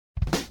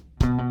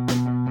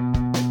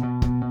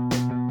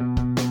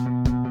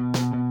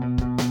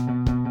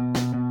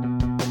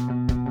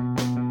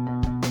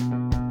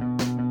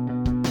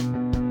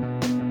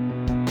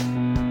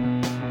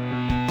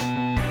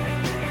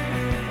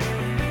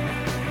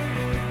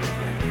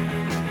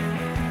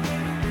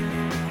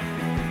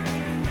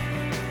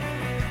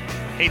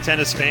Hey,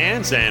 tennis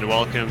fans, and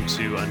welcome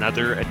to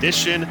another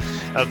edition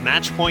of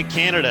Matchpoint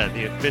Canada,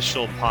 the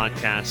official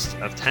podcast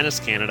of Tennis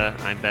Canada.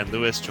 I'm Ben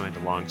Lewis, joined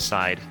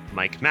alongside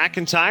Mike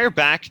McIntyre,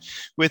 back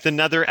with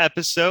another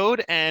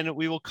episode, and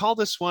we will call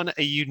this one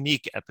a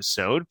unique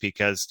episode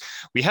because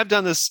we have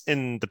done this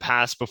in the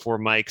past before,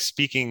 Mike,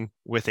 speaking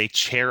with a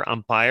chair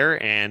umpire,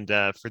 and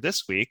for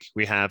this week,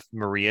 we have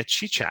Maria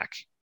Cicak.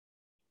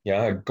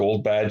 Yeah, a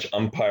gold badge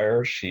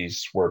umpire.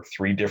 She's worked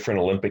 3 different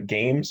Olympic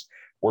Games,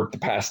 worked the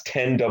past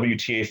 10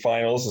 WTA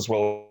finals, as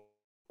well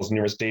as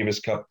numerous Davis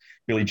Cup,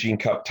 Billie Jean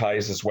Cup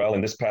ties as well.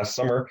 And this past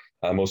summer,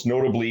 most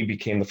notably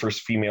became the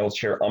first female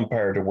chair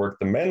umpire to work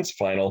the men's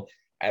final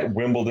at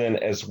Wimbledon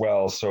as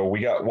well. So we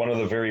got one of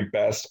the very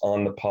best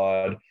on the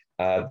pod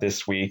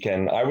this week.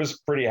 And I was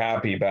pretty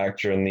happy back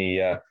during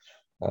the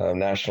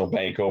National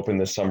Bank Open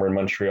this summer in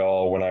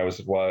Montreal when I was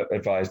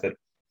advised that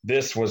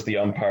this was the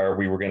umpire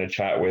we were going to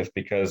chat with,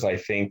 because I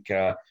think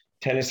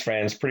tennis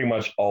fans pretty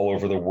much all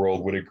over the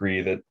world would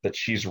agree that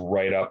she's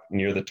right up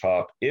near the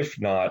top, if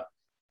not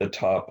the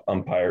top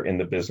umpire in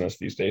the business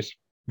these days.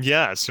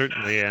 Yeah,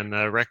 certainly. And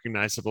a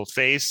recognizable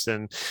face.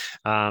 And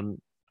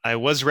I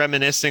was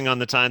reminiscing on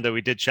the time that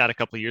we did chat a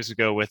couple of years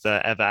ago with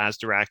Eva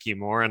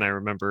Asderaki-Moore, and I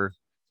remember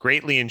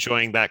greatly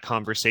enjoying that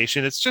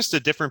conversation. It's just a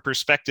different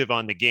perspective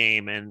on the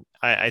game. And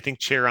I think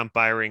chair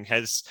umpiring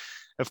has,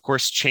 of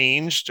course,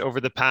 changed over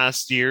the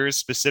past years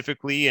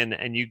specifically,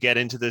 and you get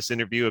into this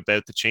interview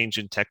about the change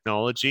in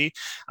technology,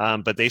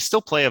 but they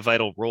still play a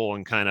vital role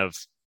in kind of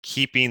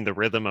keeping the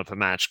rhythm of a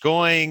match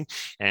going.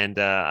 And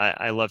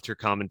I loved her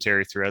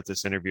commentary throughout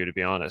this interview, to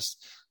be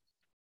honest.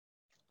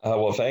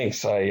 Well,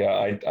 thanks.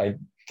 I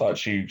thought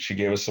she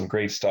gave us some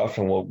great stuff,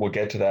 and we'll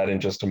get to that in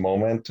just a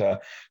moment.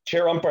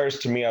 Chair umpires,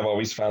 to me, I've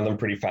always found them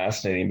pretty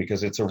fascinating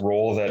because it's a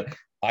role that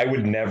I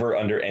would never,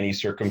 under any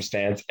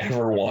circumstance,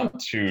 ever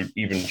want to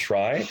even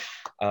try.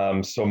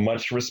 So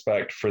much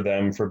respect for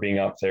them for being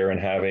up there and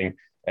having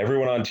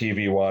everyone on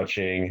TV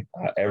watching,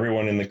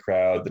 everyone in the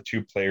crowd, the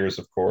 2 players,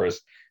 of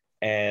course.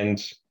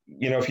 And,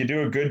 you know, if you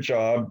do a good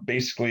job,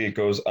 basically it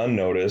goes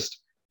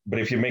unnoticed. But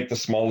if you make the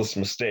smallest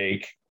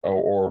mistake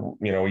or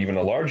you know, even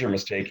a larger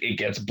mistake, it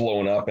gets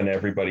blown up and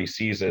everybody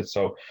sees it.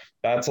 So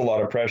that's a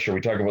lot of pressure.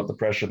 We talk about the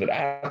pressure that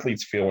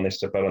athletes feel when they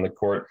step out on the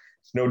court.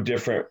 It's no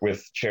different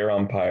with chair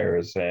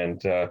umpires.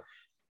 And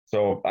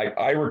so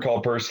I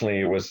recall personally,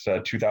 it was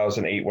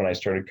 2008 when I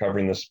started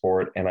covering the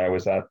sport, and I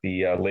was at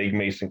the Legg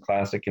Mason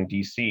Classic in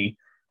DC,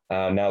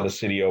 now the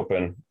City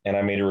Open, and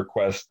I made a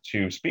request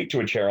to speak to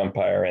a chair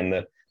umpire, and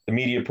the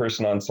media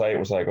person on site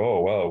was like,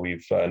 "Oh, well,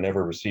 we've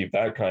never received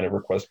that kind of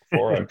request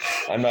before.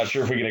 I'm not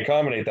sure if we can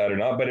accommodate that or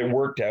not," but it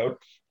worked out.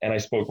 And I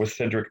spoke with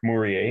Cédric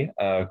Mourier,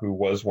 who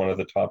was one of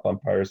the top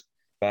umpires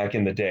back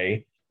in the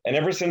day. And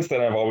ever since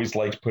then, I've always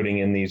liked putting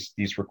in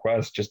these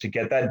requests just to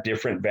get that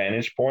different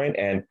vantage point.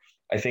 And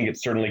I think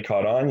it's certainly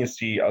caught on. You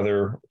see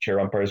other chair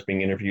umpires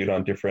being interviewed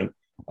on different,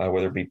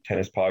 whether it be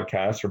tennis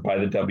podcasts or by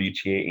the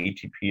WTA,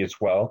 ATP as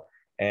well.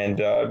 And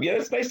yeah,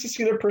 it's nice to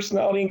see their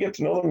personality and get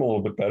to know them a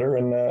little bit better.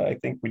 And I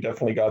think we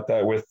definitely got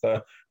that with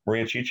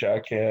Maria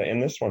Cicak in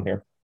this one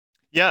here.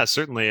 Yeah,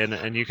 certainly.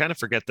 And you kind of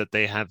forget that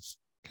they have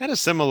kind of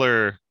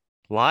similar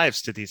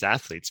lives to these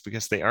athletes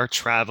because they are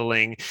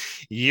traveling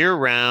year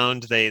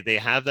round. They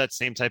have that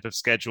same type of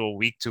schedule,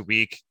 week to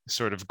week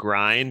sort of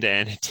grind,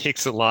 and it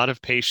takes a lot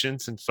of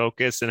patience and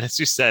focus. And as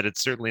you said,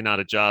 it's certainly not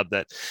a job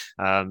that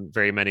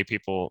very many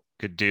people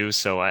could do.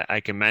 So I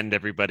commend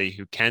everybody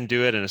who can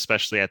do it, and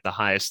especially at the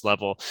highest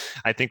level.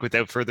 I think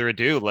without further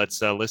ado,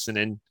 let's listen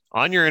in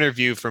on your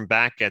interview from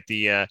back at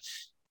the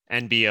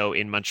NBO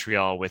in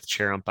Montreal with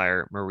chair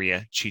umpire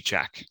Maria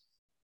Cicak.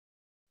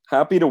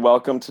 Happy to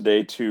welcome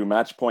today to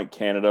Matchpoint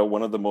Canada,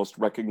 one of the most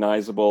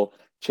recognizable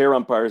chair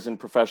umpires in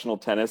professional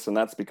tennis, and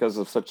that's because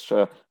of such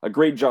a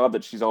great job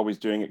that she's always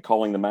doing at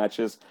calling the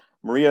matches.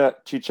 Maria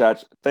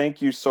Cicak,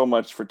 thank you so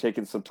much for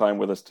taking some time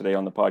with us today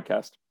on the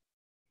podcast.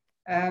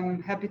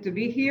 I'm happy to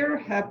be here.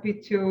 Happy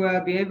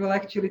to be able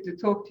actually to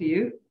talk to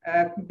you.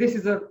 I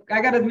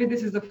gotta admit,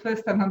 this is the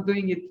first time I'm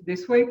doing it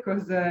this way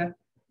because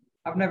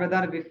I've never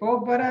done it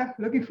before, but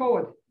looking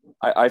forward.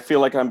 I feel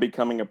like I'm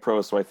becoming a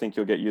pro, so I think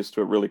you'll get used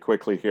to it really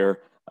quickly here.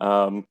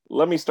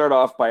 Let me start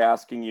off by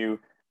asking you,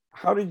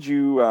 how did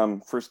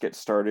you first get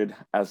started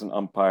as an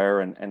umpire,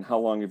 and how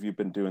long have you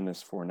been doing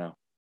this for now?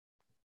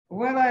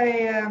 Well,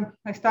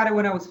 I started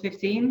when I was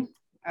 15,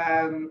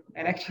 and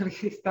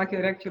actually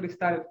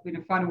started in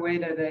a fun way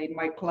that in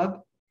my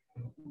club,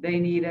 they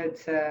needed,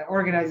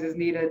 organizers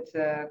needed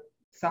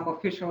some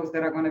officials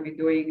that are going to be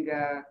doing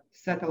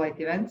satellite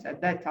events at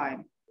that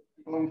time,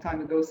 a long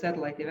time ago,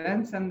 satellite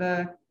events,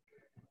 and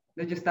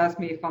they just asked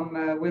me if I'm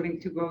willing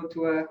to go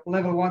to a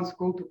level 1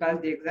 school to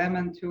pass the exam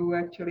and to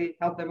actually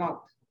help them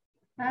out.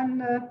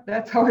 And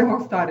that's how it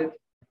all started.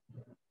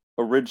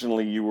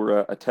 Originally, you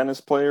were a tennis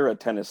player, a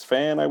tennis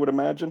fan, I would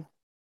imagine?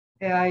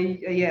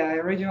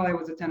 Originally I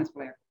was a tennis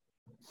player.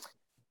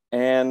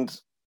 And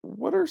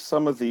what are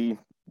some of the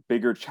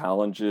bigger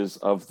challenges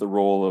of the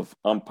role of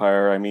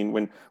umpire? I mean,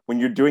 when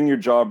you're doing your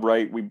job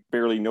right, we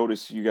barely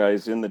notice you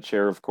guys in the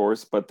chair, of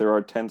course, but there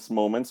are tense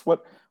moments.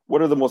 What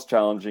What are the most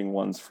challenging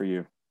ones for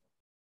you?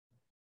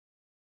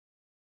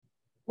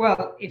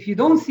 Well, if you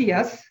don't see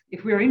us,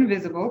 if we are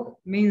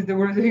invisible, means that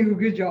we're doing a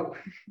good job,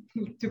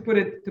 to put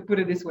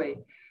it this way.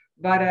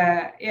 But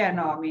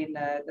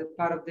the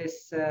part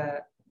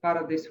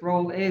of this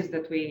role is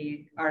that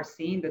we are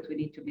seen, that we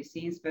need to be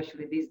seen,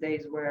 especially these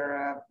days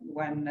where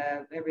when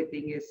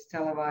everything is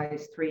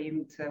televised,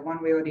 streamed,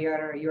 one way or the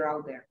other, you're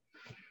out there.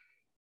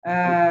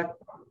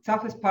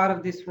 Toughest part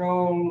of this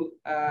role,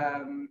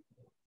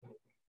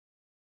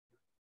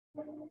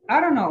 I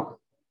don't know.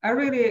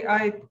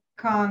 I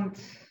can't.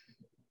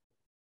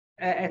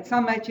 At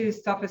some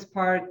matches, toughest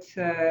part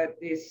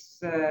is,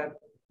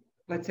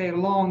 let's say,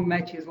 long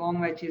matches. Long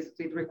matches,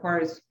 it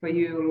requires for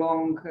you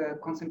long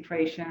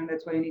concentration.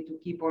 That's why you need to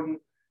keep on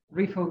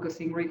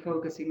refocusing.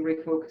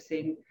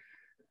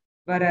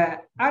 But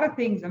other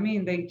things, I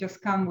mean, they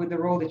just come with the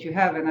role that you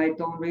have, and I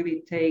don't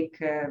really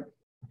take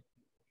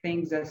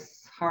things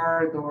as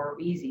hard or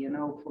easy. You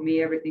know, for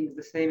me, everything's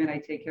the same, and I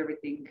take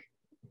everything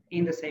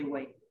in the same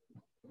way.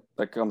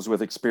 That comes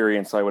with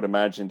experience, I would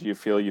imagine. Do you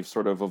feel you've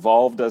sort of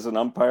evolved as an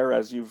umpire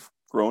as you've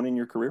grown in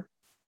your career?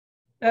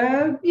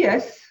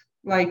 Yes,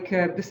 like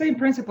the same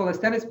principle as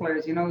tennis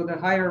players. You know, the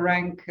higher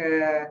rank,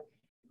 the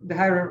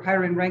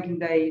higher in ranking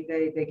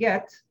they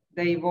get,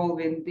 they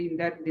evolve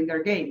in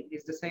their game.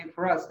 It's the same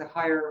for us. The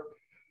higher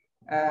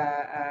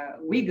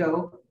we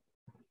go,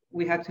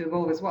 we have to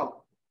evolve as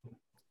well.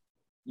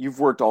 You've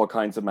worked all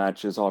kinds of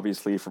matches,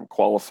 obviously, from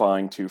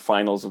qualifying to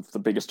finals of the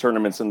biggest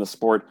tournaments in the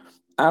sport.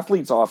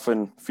 Athletes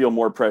often feel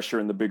more pressure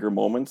in the bigger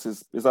moments.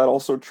 Is that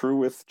also true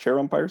with chair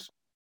umpires?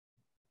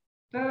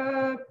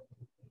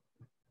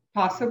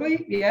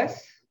 Possibly,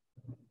 yes.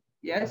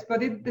 Yes,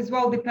 but it as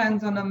well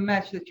depends on the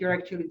match that you're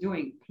actually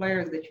doing,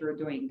 players that you're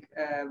doing.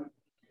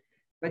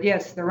 But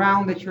yes, the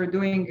round that you're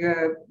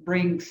doing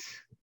brings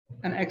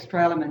an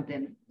extra element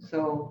in.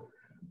 So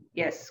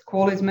yes,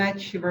 qualies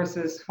match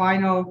versus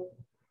final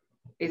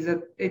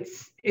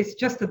it's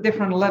just a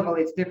different level.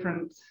 It's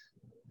different.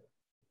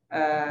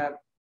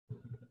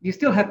 You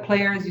still have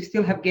players, you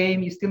still have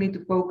game, you still need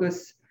to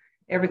focus.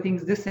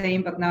 Everything's the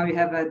same, but now you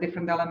have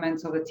different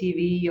elements of the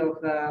TV,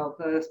 of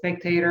the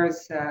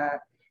spectators,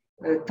 a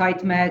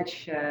tight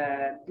match,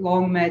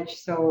 long match.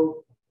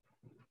 So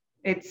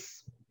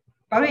it's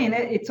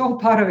all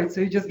part of it. So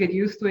you just get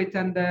used to it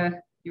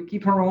and you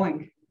keep on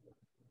rolling.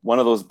 One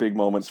of those big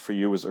moments for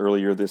you was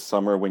earlier this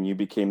summer when you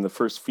became the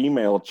first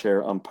female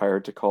chair umpire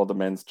to call the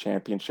men's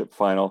championship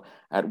final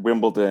at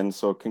Wimbledon.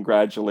 So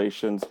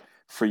congratulations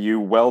for you,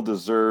 well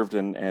deserved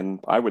and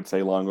I would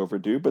say long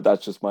overdue, but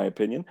that's just my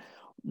opinion.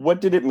 What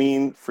did it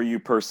mean for you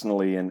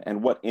personally,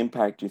 and what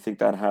impact do you think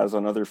that has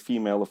on other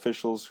female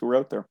officials who are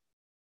out there?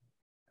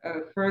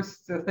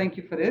 First, thank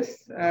you for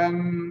this.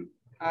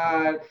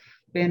 I've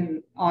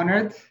been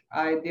honored.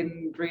 I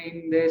didn't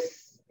dream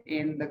this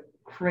in the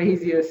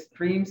craziest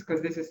dreams,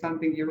 because this is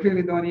something you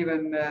really don't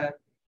even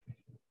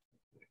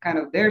kind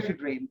of dare to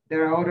dream.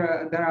 There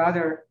are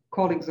other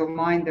colleagues of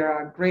mine. There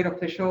are great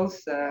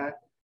officials,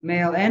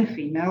 male and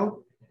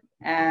female,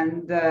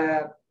 and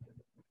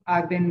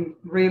I've been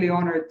really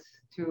honored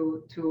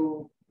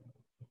to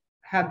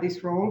have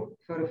this role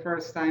for the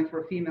first time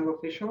for a female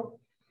official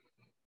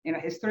in a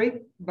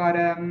history. But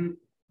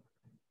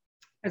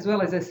as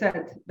well as I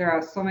said, there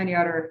are so many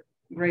other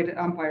great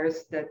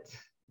umpires that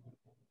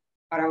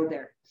are out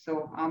there.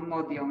 So I'm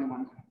not the only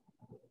one.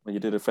 Well, you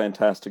did a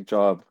fantastic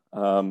job.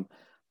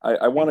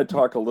 I want to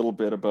talk a little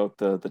bit about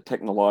the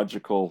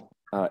technological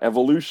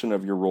evolution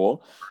of your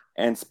role,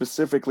 and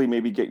specifically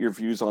maybe get your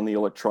views on the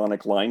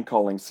electronic line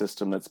calling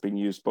system that's being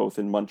used both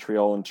in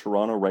Montreal and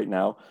Toronto right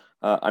now.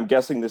 I'm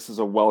guessing this is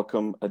a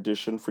welcome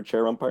addition for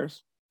chair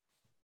umpires.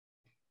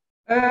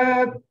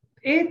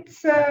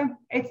 It's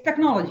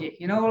technology,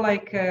 you know,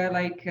 like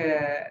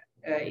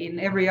in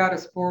every other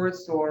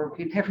sports or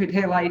in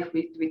everyday life,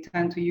 we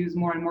tend to use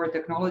more and more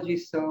technology.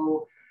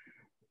 So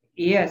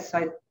yes,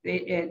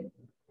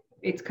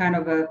 it's kind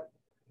of a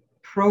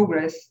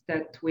progress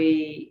that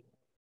we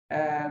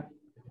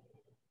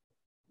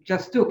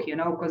just took, you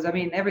know, because I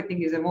mean,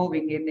 everything is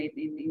evolving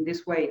in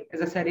this way,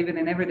 as I said, even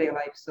in everyday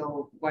life.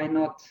 So why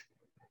not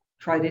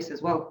try this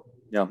as well?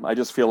 Yeah, I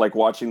just feel like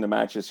watching the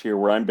matches here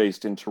where I'm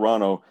based in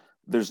Toronto,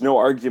 there's no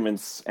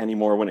arguments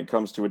anymore when it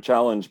comes to a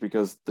challenge,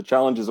 because the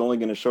challenge is only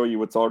going to show you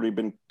what's already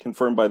been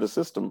confirmed by the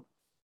system.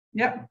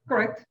 Yeah,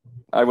 correct.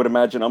 I would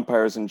imagine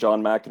umpires in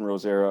John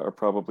McEnroe's era are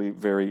probably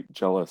very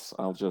jealous.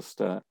 I'll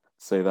just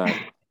say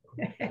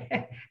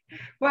that.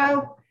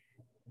 Well,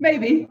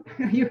 maybe.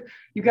 You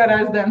got to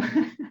ask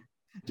them.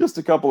 Just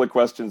a couple of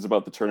questions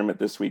about the tournament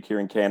this week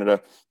here in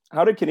Canada.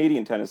 How do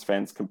Canadian tennis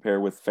fans compare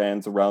with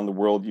fans around the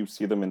world? You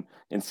see them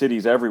in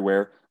cities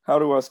everywhere. How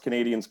do us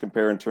Canadians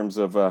compare in terms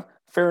of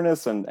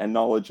fairness and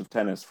knowledge of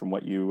tennis from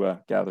what you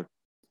gather?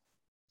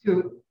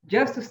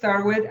 Just to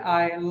start with,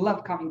 I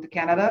love coming to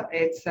Canada.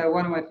 It's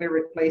one of my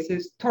favorite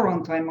places.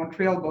 Toronto and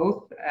Montreal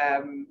both.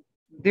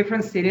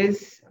 Different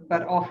cities,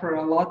 but offer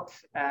a lot.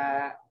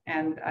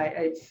 And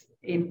it's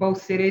in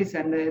both cities.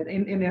 And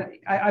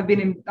I've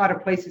been in other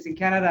places in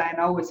Canada and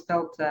always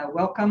felt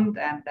welcomed.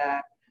 And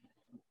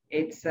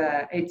it's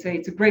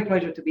a great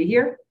pleasure to be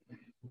here.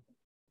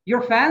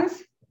 Your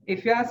fans,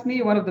 if you ask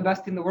me, one of the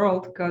best in the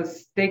world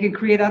because they can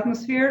create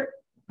atmosphere,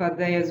 but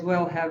they as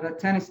well have a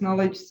tennis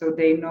knowledge, so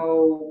they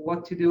know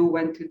what to do,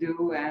 when to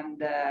do,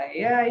 and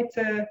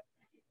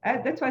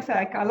that's why I say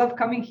I love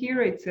coming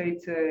here. It's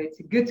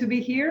good to be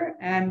here,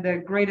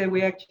 and great that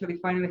we actually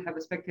finally have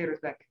the spectators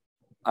back.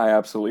 I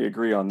absolutely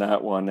agree on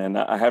that one. And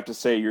I have to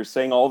say, you're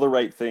saying all the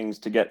right things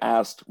to get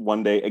asked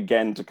one day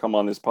again to come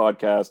on this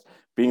podcast,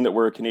 being that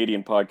we're a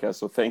Canadian podcast.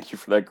 So thank you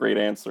for that great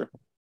answer.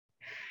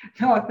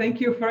 No, thank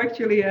you for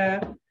actually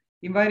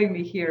inviting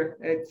me here.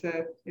 It's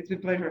been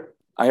a pleasure.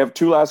 I have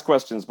two last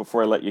questions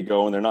before I let you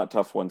go, and they're not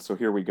tough ones. So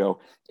here we go.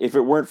 If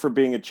it weren't for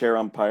being a chair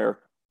umpire,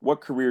 what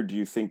career do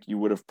you think you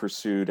would have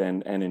pursued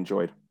and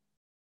enjoyed?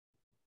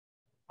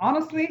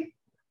 Honestly,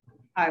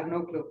 I have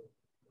no clue.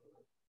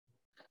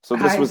 So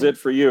this was it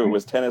for you? It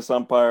was tennis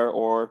umpire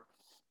or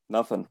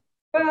nothing?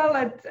 Well,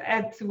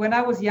 at when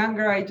I was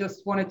younger, I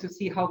just wanted to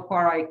see how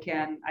far I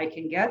can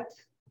get.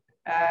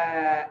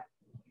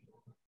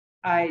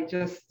 I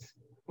just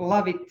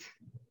love it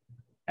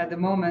at the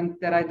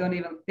moment that I don't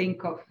even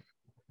think of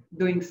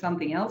doing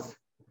something else.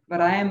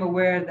 But I am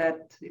aware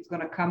that it's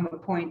going to come a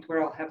point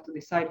where I'll have to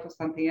decide for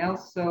something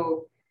else.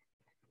 So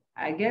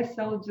I guess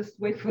I'll just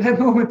wait for that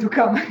moment to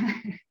come.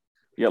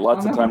 Yeah,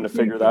 lots of time to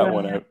figure that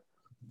one out.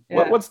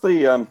 Yeah. What's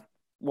the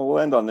well, we'll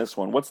end on this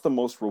one. What's the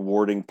most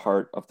rewarding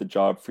part of the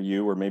job for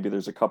you, or maybe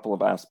there's a couple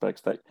of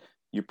aspects that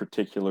you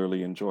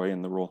particularly enjoy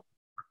in the role?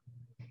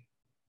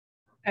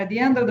 At the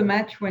end of the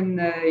match, when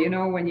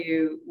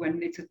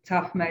when it's a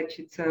tough match,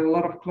 it's a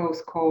lot of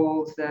close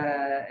calls.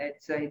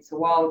 It's a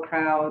wild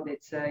crowd.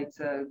 It's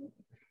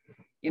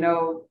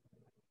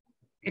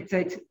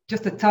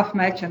just a tough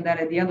match. And then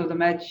at the end of the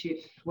match,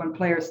 when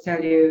players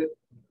tell you,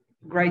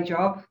 "Great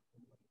job,"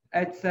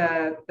 that's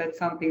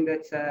something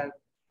that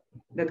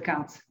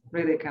counts.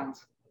 Really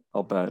counts.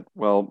 I'll bet.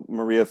 Well,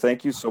 Maria,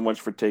 thank you so much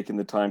for taking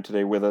the time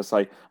today with us.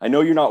 I know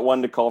you're not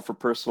one to call for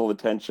personal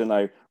attention.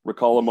 I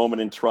recall a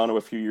moment in Toronto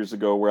a few years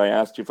ago where I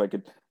asked you if I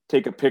could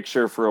take a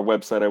picture for a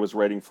website I was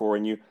writing for,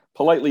 and you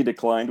politely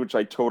declined, which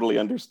I totally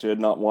understood,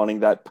 not wanting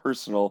that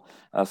personal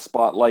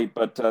spotlight.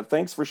 But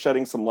thanks for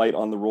shedding some light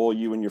on the role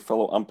you and your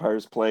fellow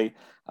umpires play.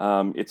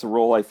 It's a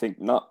role I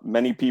think not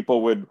many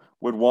people would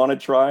want to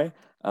try,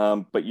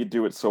 but you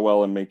do it so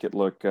well and make it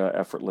look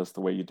effortless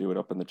the way you do it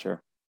up in the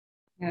chair.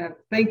 Yeah,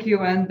 thank you.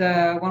 And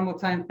one more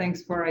time,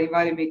 thanks for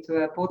inviting me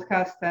to a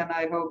podcast. And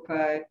I hope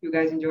you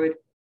guys enjoyed.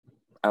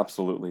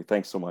 Absolutely.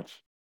 Thanks so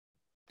much.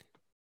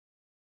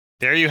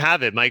 There you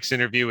have it. Mike's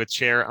interview with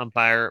chair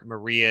umpire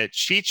Maria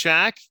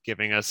Cicak,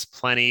 giving us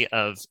plenty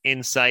of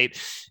insight.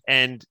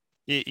 And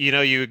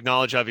you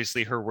acknowledge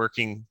obviously her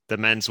working the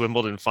men's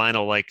Wimbledon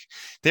final. Like,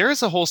 there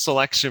is a whole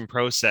selection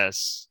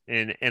process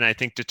in I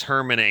think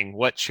determining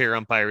what chair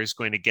umpire is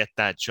going to get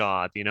that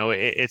job.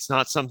 It's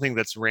not something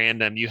that's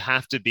random. You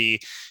have to be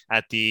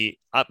at the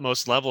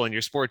utmost level in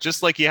your sport,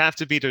 just like you have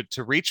to be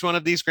to reach one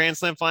of these Grand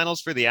Slam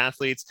finals for the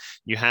athletes.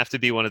 You have to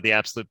be one of the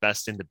absolute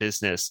best in the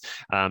business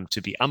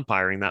to be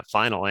umpiring that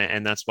final.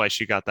 And that's why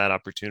she got that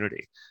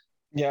opportunity.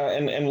 Yeah,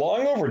 and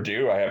long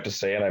overdue, I have to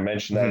say, and I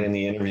mentioned that in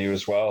the interview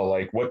as well.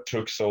 Like, what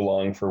took so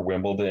long for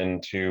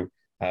Wimbledon to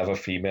have a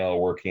female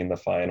working the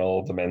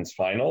final, the men's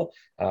final?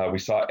 We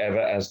saw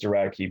Eva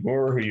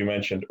Asderaki-Moore, who you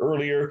mentioned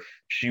earlier.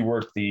 She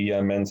worked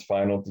the men's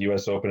final at the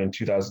U.S. Open in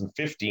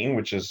 2015,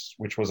 which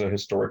was a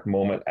historic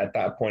moment at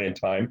that point in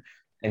time.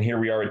 And here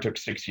we are. It took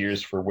 6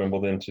 years for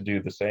Wimbledon to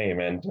do the same.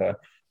 And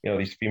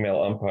these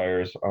female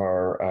umpires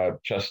are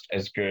just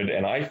as good,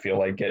 and I feel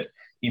like get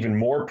even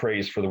more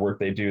praise for the work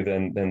they do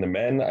than the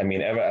men. I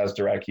mean, Eva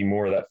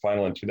Asderaki-Moore, that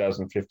final in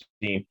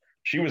 2015,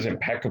 she was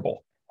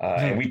impeccable.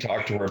 And we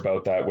talked to her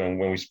about that when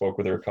we spoke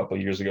with her a couple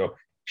of years ago.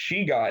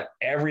 She got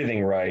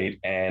everything right.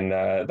 And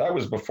that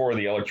was before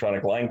the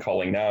electronic line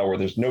calling now, where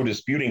there's no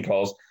disputing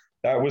calls.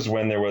 That was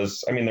when there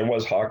was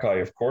Hawkeye,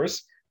 of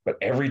course, but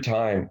every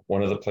time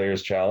one of the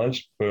players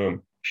challenged,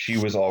 boom, she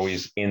was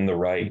always in the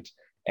right.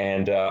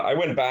 And I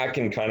went back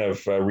and kind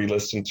of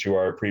re-listened to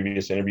our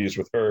previous interviews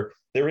with her.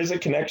 There is a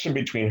connection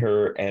between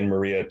her and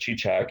Maria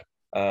Cicak.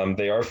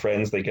 They are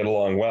friends. They get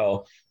along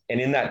well. And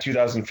in that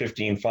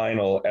 2015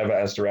 final, Eva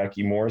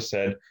Asderaki-Moore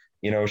said,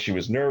 she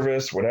was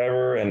nervous,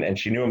 whatever, and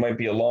she knew it might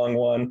be a long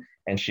one.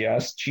 And she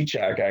asked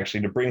Cicak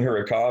actually to bring her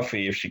a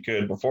coffee if she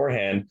could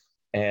beforehand.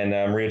 And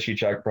Maria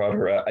Cicak brought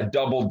her a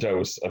double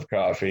dose of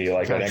coffee,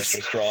 like an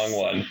extra strong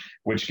one,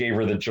 which gave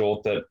her the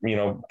jolt that,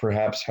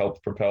 perhaps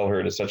helped propel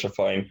her to such a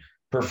fine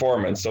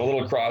performance. So a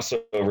little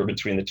crossover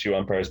between the two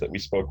umpires that we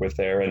spoke with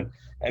there.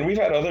 And we've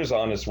had others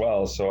on as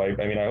well. So I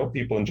hope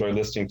people enjoy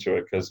listening to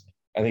it, because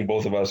I think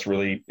both of us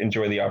really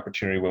enjoy the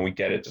opportunity when we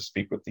get it to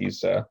speak with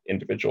these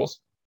individuals.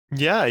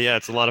 Yeah,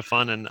 it's a lot of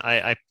fun. And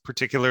I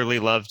particularly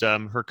loved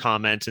her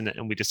comment,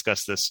 and we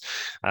discussed this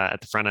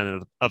at the front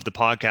end of the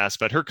podcast,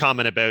 but her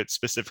comment about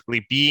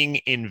specifically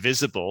being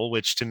invisible,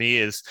 which to me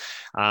is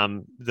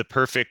the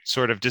perfect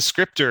sort of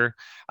descriptor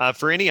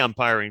for any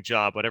umpiring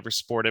job, whatever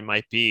sport it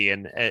might be.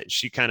 And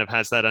she kind of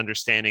has that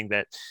understanding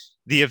that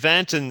the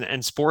event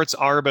and sports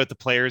are about the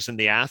players and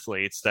the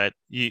athletes, that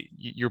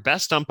your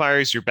best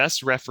umpires, your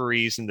best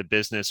referees in the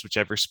business,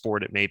 whichever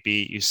sport it may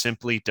be, you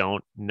simply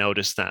don't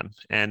notice them.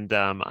 And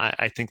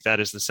I think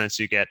that is the sense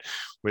you get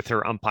with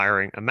her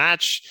umpiring a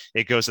match.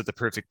 It goes at the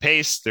perfect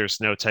pace.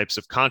 There's no types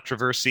of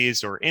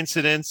controversies or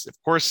incidents. Of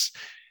course,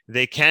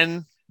 they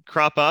can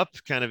crop up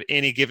kind of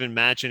any given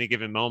match, any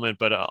given moment,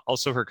 but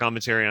also her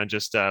commentary on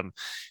just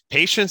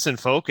patience and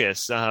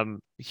focus.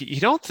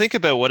 You don't think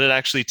about what it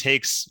actually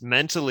takes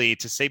mentally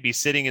to, say, be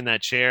sitting in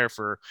that chair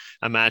for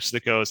a match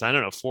that goes, I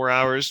don't know, 4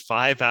 hours,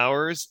 5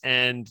 hours,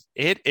 and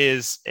it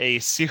is a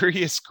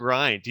serious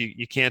grind.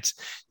 You can't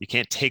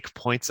take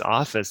points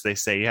off, as they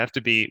say. You have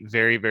to be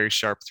very, very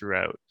sharp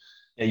throughout.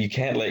 Yeah, you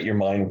can't let your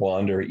mind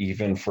wander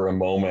even for a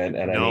moment.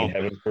 And I mean,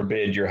 heaven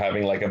forbid you're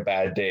having like a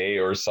bad day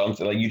or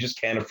something. Like, you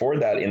just can't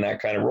afford that in that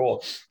kind of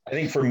role. I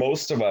think for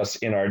most of us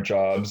in our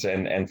jobs,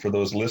 and for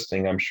those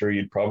listening, I'm sure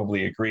you'd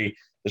probably agree,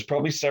 there's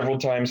probably several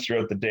times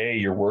throughout the day,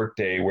 your work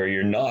day, where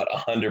you're not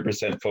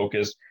 100%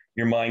 focused.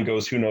 Your mind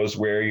goes who knows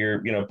where.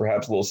 You're,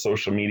 perhaps a little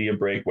social media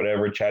break,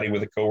 whatever, chatting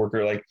with a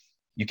coworker. Like,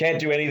 you can't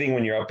do anything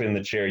when you're up in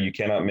the chair. You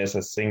cannot miss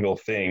a single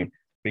thing,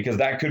 because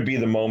that could be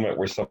the moment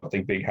where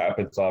something big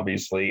happens,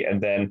 obviously,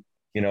 and then,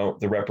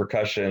 the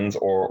repercussions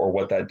or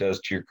what that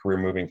does to your career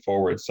moving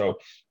forward. So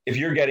if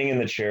you're getting in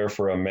the chair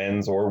for a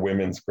men's or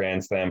women's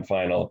Grand Slam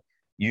final,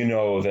 you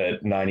know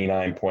that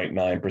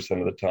 99.9%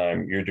 of the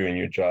time you're doing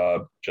your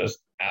job just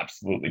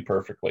absolutely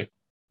perfectly.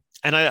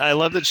 And I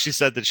love that she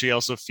said that she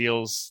also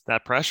feels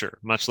that pressure,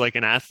 much like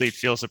an athlete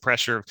feels the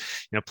pressure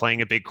of,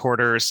 playing a big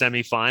quarter or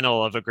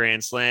semifinal of a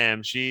Grand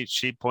Slam. She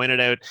pointed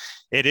out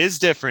it is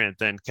different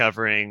than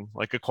covering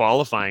like a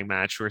qualifying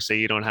match where, say,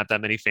 you don't have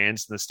that many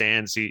fans in the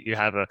stands. You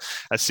have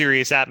a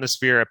serious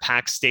atmosphere, a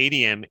packed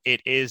stadium.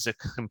 It is a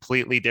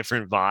completely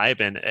different vibe.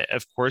 And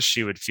of course,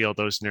 she would feel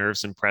those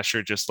nerves and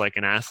pressure just like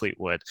an athlete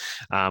would,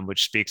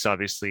 which speaks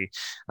obviously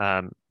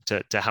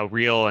to how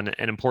real and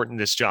important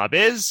this job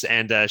is.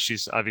 And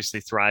she's obviously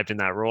thrived in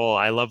that role.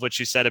 I love what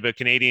she said about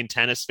Canadian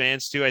tennis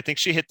fans too. I think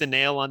she hit the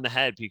nail on the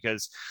head,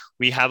 because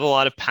we have a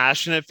lot of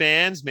passionate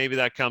fans. Maybe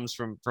that comes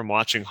from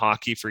watching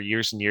hockey for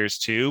years and years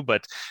too.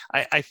 But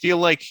I feel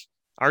like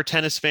our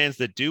tennis fans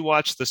that do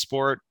watch the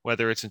sport,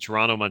 whether it's in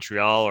Toronto,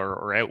 Montreal,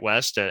 or out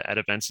west at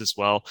events as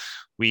well,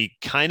 we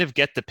kind of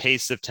get the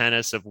pace of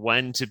tennis, of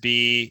when to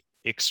be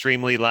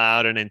extremely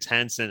loud and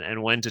intense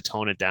and when to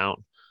tone it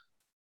down.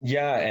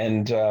 Yeah,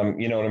 and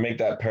to make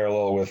that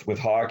parallel with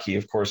hockey,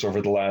 of course,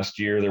 over the last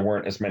year there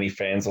weren't as many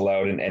fans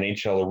allowed in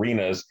NHL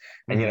arenas,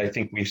 and yet I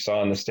think we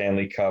saw in the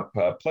Stanley Cup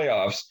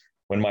playoffs,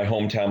 when my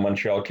hometown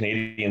Montreal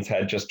Canadiens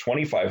had just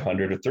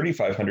 2,500 or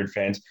 3,500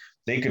 fans,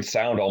 they could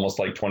sound almost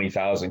like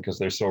 20,000 because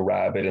they're so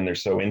rabid and they're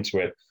so into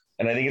it.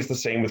 And I think it's the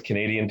same with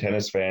Canadian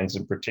tennis fans,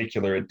 in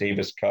particular at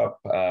Davis Cup.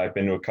 I've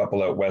been to a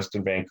couple out west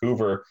in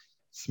Vancouver.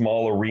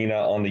 Small arena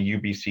on the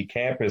UBC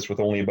campus with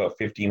only about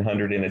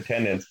 1,500 in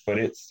attendance, but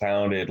it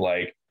sounded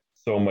like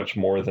so much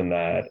more than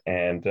that.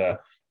 And,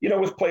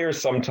 with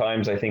players,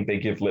 sometimes I think they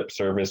give lip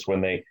service when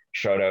they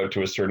shout out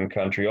to a certain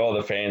country. Oh,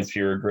 the fans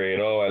here are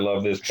great. Oh, I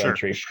love this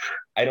country. Sure.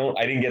 I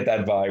didn't get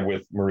that vibe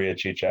with Maria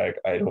Cicak.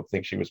 I don't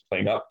think she was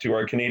playing up to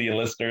our Canadian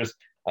listeners.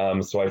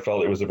 So I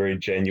felt it was a very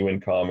genuine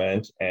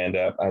comment. And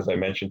as I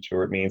mentioned to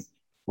her, it means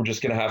we're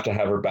just going to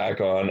have her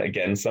back on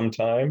again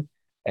sometime.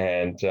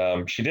 And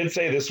she did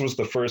say this was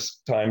the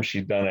first time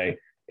she'd done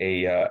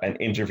an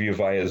interview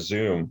via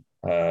Zoom.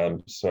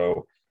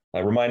 So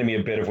reminded me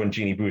a bit of when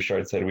Jeannie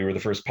Bouchard said we were the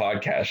first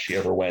podcast she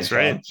ever went That's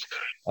right.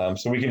 on.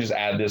 So we can just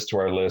add this to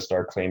our list,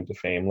 our claim to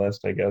fame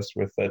list, I guess,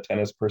 with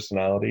tennis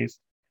personalities.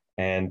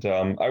 And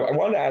I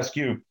wanted to ask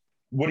you,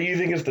 what do you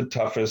think is the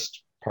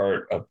toughest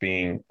part of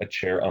being a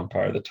chair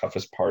umpire, the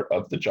toughest part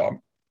of the job?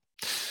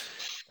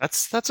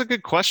 That's a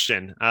good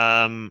question.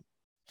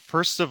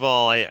 First of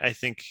all, I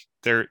think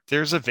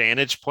there's a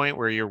vantage point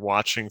where you're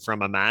watching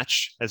from a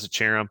match as a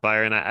chair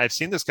umpire. And I've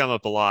seen this come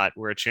up a lot,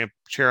 where a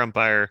chair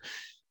umpire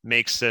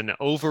makes an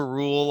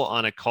overrule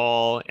on a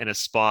call in a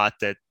spot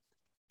that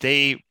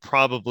they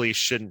probably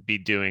shouldn't be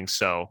doing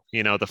so.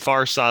 The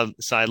far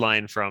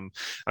sideline from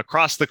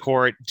across the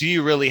court, do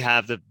you really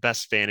have the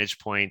best vantage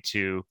point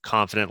to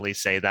confidently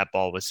say that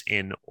ball was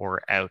in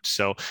or out?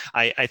 So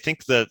I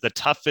think the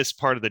toughest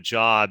part of the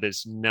job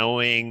is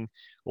knowing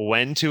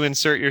when to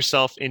insert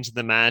yourself into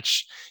the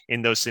match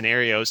in those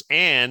scenarios.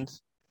 And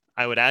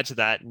I would add to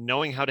that,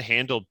 knowing how to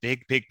handle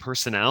big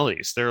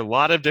personalities. There are a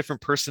lot of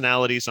different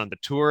personalities on the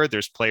tour.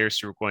 There's players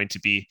who are going to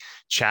be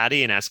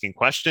chatty and asking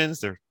questions.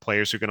 There are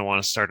players who are going to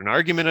want to start an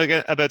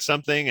argument about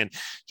something. And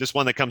just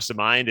one that comes to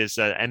mind is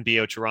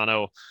NBO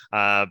Toronto,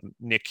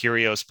 Nick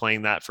Kyrgios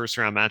playing that first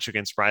round match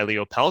against Riley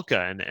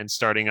Opelka and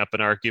starting up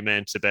an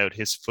argument about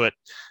his foot,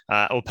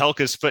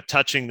 Opelka's foot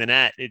touching the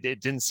net.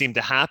 It didn't seem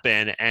to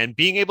happen. And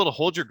being able to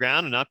hold your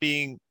ground and not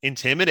being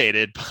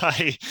intimidated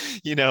by,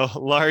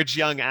 large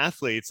young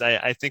athletes.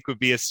 I think would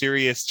be a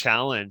serious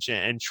challenge,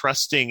 and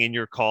trusting in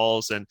your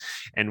calls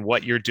and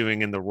what you're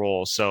doing in the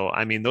role. So,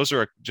 I mean, those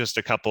are just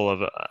a couple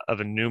of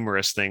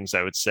numerous things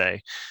I would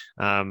say.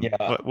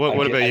 Yeah,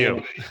 What about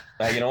you?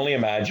 I can only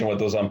imagine what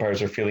those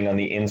umpires are feeling on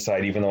the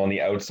inside, even though on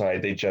the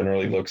outside they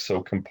generally look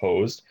so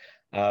composed.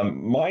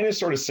 Mine is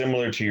sort of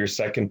similar to your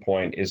second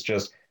point, is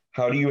just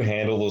how do you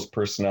handle those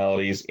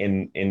personalities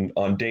in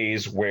on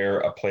days where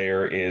a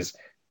player is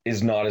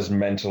not as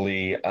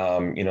mentally,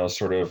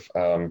 sort of,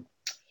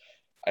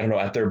 I don't know,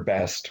 at their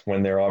best,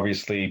 when they're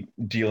obviously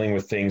dealing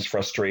with things,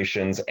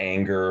 frustrations,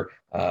 anger.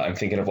 I'm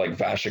thinking of like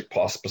Vasek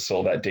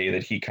Pospisil that day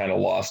that he kind of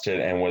lost it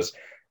and was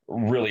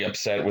really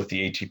upset with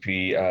the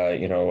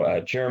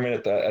ATP, chairman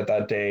at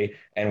that day,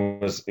 and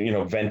was,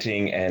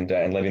 venting and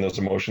letting those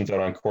emotions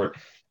out on court.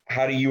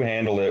 How do you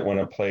handle it when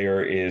a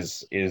player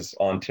is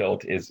on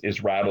tilt,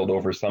 is rattled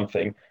over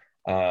something?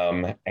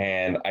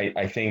 And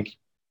I think,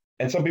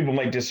 and some people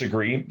might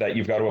disagree that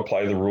you've got to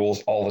apply the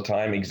rules all the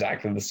time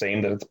exactly the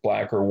same, that it's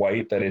black or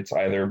white, that it's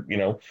either,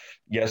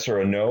 yes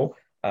or a no.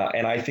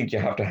 And I think you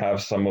have to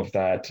have some of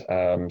that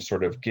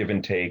sort of give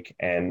and take,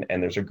 and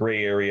there's a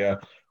gray area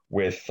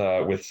with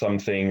some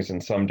things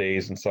and some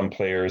days and some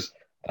players.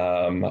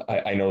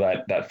 I know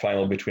that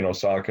final between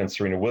Osaka and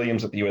Serena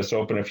Williams at the U.S.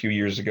 Open a few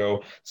years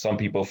ago, some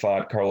people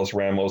thought Carlos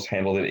Ramos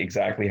handled it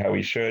exactly how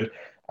he should.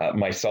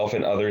 Myself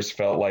and others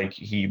felt like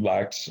he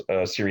lacked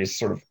serious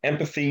sort of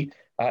empathy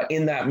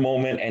in that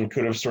moment and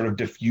could have sort of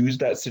diffused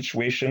that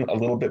situation a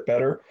little bit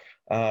better.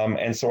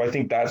 And so I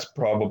think that's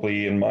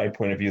probably, in my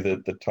point of view,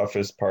 the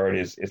toughest part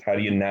is how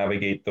do you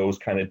navigate those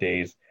kind of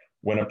days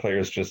when a player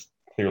is just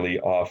clearly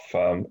off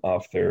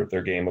their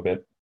game a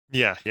bit.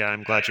 Yeah,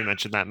 I'm glad you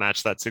mentioned that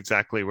match. That's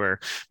exactly where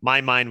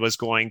my mind was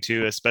going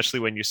to, especially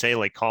when you say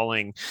like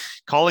calling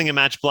a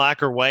match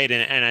black or white.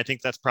 And I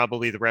think that's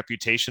probably the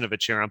reputation of a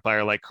chair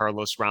umpire like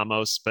Carlos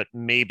Ramos. But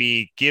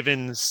maybe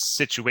given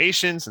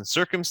situations and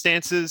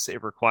circumstances,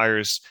 it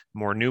requires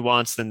more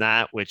nuance than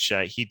that, which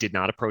he did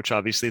not approach,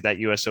 obviously, that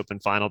US Open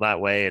final that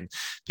way. And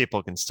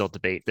people can still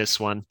debate this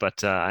one,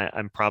 but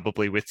I'm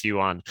probably with you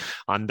on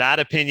that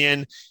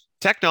opinion.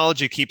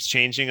 Technology keeps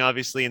changing,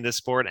 obviously, in this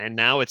sport, and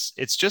now it's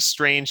just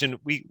strange. And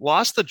we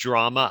lost the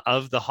drama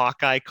of the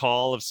Hawkeye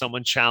call of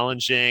someone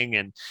challenging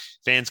and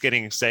fans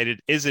getting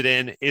excited. Is it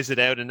in? Is it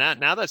out? And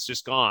now that's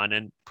just gone.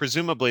 And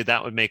presumably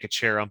that would make a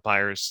chair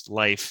umpire's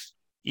life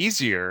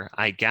easier,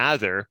 I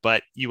gather,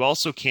 but you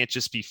also can't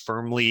just be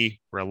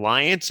firmly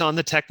reliant on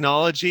the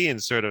technology and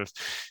sort of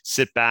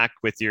sit back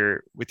with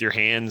your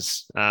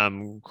hands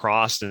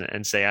crossed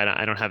and say,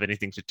 I don't have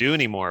anything to do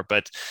anymore.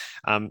 But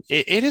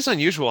it is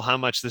unusual how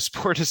much the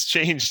sport has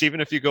changed. Even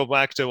if you go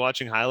back to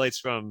watching highlights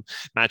from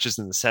matches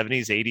in the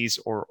 70s, 80s,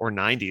 or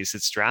 90s,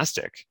 it's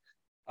drastic.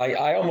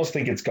 I almost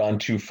think it's gone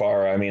too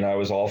far. I mean, I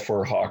was all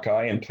for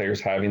Hawkeye and players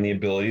having the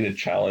ability to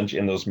challenge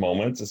in those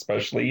moments,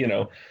 especially,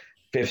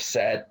 fifth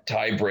set,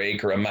 tie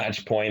break, or a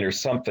match point or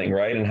something,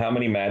 right? And how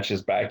many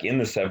matches back in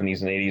the 70s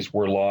and 80s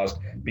were lost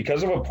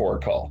because of a poor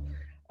call?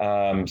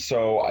 I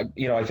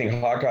think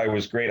Hawkeye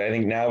was great. I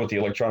think now with the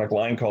electronic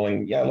line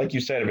calling, yeah, like you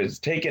said, it's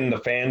taken the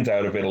fans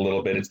out of it a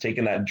little bit. It's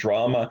taken that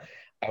drama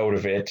out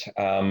of it.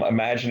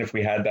 Imagine if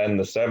we had that in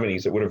the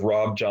 70s, it would have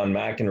robbed John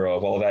McEnroe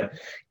of all that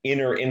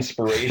inner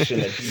inspiration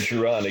that he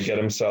drew on to get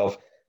himself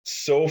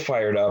so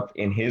fired up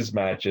in his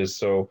matches.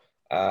 So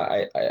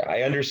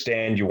I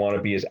understand you want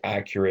to be as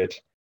accurate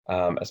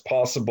as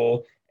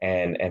possible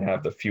and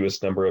have the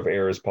fewest number of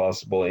errors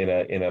possible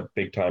in a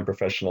big time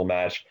professional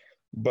match.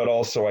 But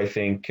also, I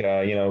think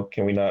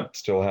can we not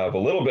still have a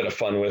little bit of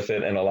fun with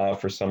it and allow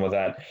for some of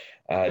that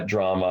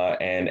drama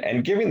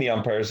and giving the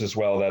umpires as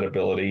well that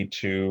ability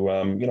to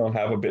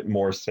have a bit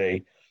more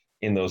say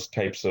in those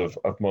types of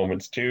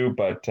moments too.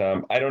 But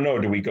I don't know.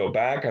 Do we go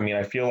back? I mean,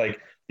 I feel like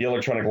the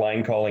electronic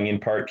line calling in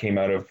part came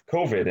out of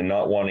COVID and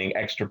not wanting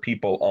extra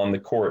people on the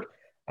court,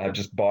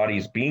 just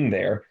bodies being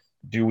there.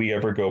 Do we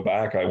ever go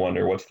back? I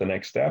wonder what's the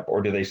next step,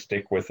 or do they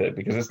stick with it?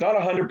 Because it's not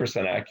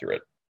 100%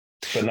 accurate.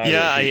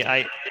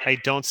 Yeah, I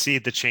don't see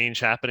the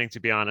change happening, to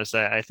be honest.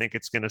 I think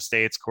it's going to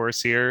stay its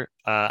course here.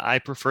 I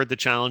preferred the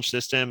challenge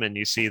system, and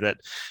you see that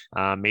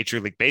Major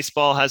League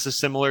Baseball has a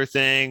similar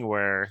thing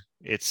where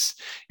it's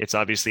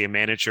obviously a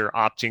manager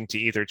opting to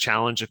either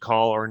challenge a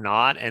call or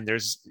not, and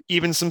there's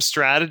even some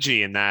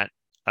strategy in that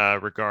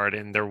regard.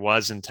 And there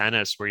was in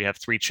tennis where you have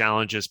 3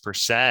 challenges per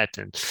set.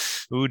 And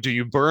do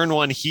you burn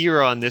one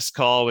here on this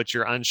call, which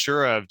you're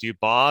unsure of? Do you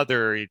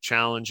bother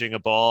challenging a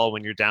ball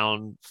when you're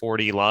down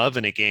 40 love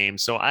in a game?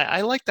 So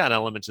I like that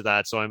element to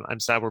that. So I'm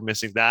sad we're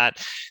missing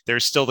that.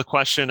 There's still the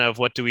question of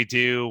what do we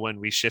do when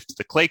we shift to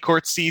the clay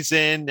court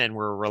season and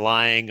we're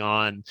relying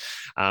on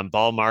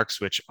ball marks,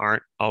 which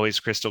aren't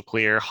always crystal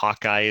clear.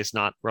 Hawkeye is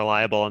not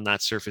reliable on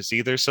that surface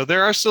either. So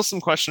there are still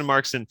some question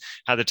marks in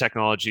how the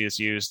technology is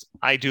used.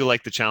 I do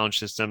like the challenge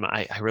system.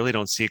 I really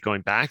don't see it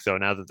going back though,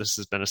 now that this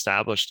has been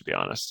established, to be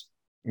honest.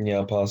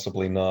 Yeah,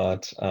 possibly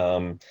not.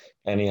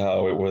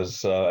 Anyhow, it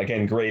was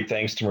again great.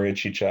 Thanks to Maria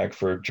Cicak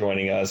for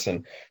joining us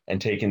and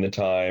taking the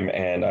time.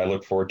 And I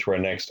look forward to our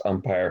next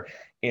umpire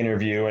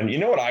interview. And you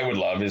know what I would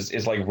love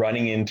is like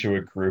running into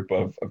a group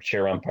of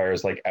chair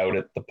umpires like out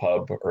at the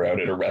pub or out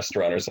at a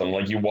restaurant or something.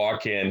 Like you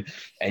walk in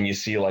and you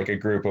see like a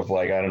group of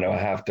like, I don't know, a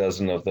half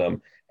dozen of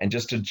them. And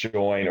just to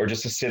join or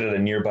just to sit at a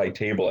nearby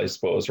table, I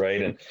suppose,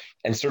 right?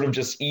 And sort of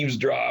just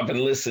eavesdrop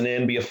and listen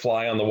in, be a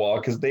fly on the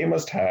wall, because they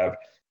must have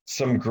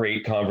some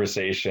great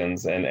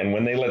conversations, and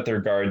when they let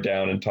their guard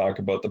down and talk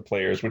about the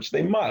players, which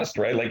they must,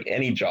 right? Like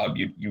any job,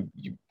 you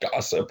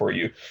gossip or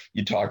you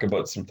talk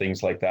about some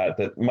things like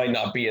that might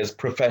not be as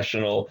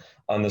professional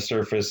on the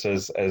surface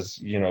as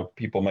you know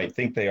people might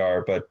think they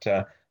are, but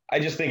I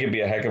just think it'd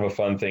be a heck of a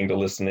fun thing to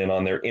listen in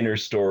on their inner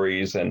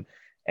stories and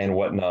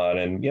whatnot.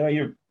 And you know,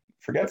 you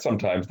forget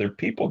sometimes they're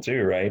people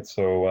too, right?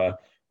 So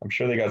I'm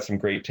sure they got some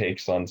great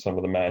takes on some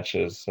of the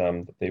matches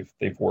that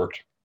they've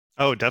worked.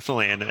 Oh,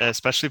 definitely. And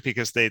especially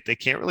because they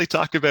can't really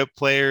talk about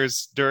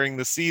players during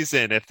the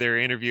season. If they're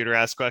interviewed or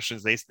asked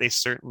questions, they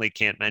certainly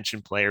can't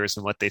mention players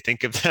and what they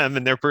think of them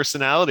and their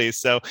personalities.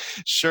 So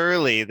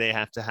surely they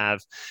have to have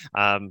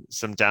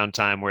some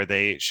downtime where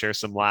they share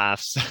some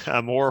laughs,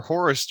 or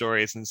horror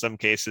stories in some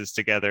cases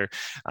together.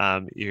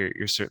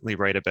 You're certainly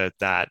right about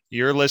that.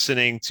 You're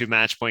listening to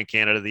Matchpoint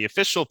Canada, the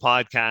official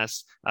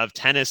podcast of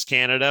Tennis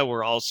Canada.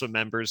 We're also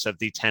members of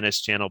the Tennis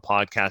Channel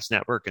Podcast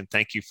Network. And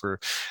thank you for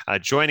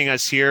joining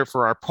us here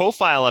for our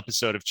profile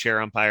episode of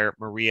chair umpire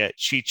Maria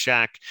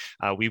Cicak.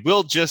 We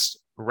will just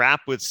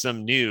wrap with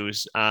some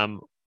news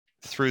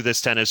through this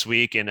tennis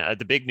week. And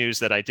the big news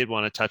that I did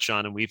want to touch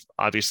on, and we've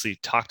obviously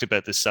talked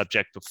about this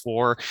subject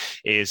before,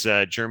 is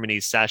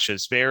Germany's Sasha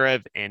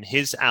Zverev and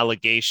his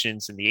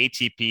allegations. And the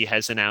ATP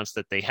has announced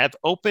that they have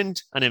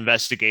opened an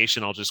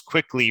investigation. I'll just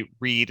quickly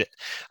read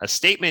a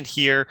statement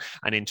here.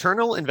 An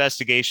internal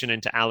investigation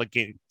into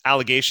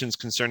allegations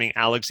concerning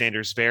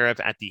Alexander Zverev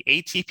at the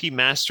ATP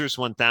Masters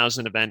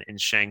 1000 event in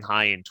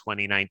Shanghai in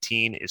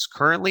 2019 is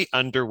currently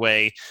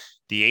underway.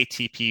 The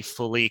ATP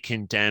fully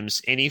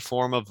condemns any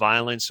form of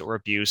violence or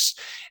abuse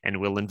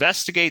and will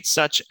investigate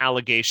such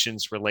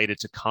allegations related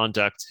to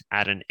conduct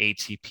at an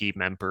ATP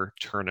member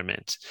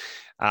tournament.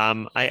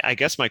 I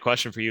guess my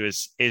question for you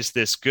is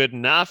this good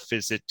enough?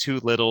 Is it too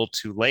little,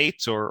 too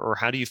late? Or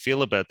how do you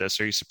feel about this?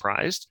 Are you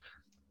surprised?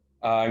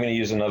 I'm going to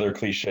use another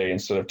cliche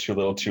instead of too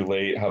little, too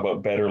late. How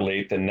about better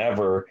late than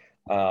never?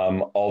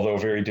 Although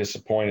very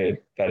disappointed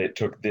that it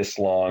took this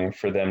long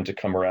for them to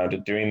come around to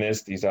doing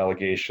this. These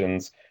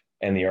allegations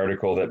and the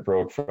article that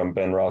broke from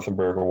Ben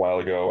Rothenberg a while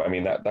ago, I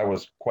mean, that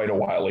was quite a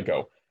while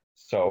ago.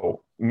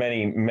 So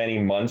many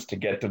months to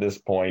get to this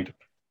point,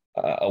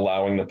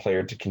 allowing the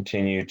player to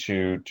continue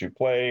to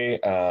play.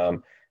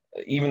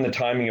 Even the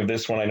timing of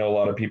this one, I know a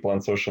lot of people on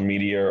social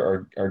media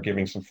are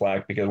giving some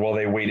flack because, well,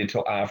 they waited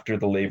till after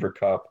the Laver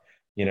Cup.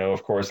 You know,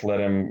 of course, let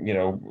him,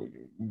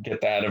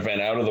 get that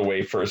event out of the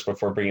way first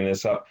before bringing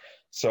this up.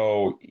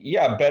 So,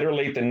 yeah, better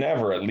late than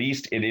never. At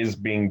least it is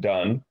being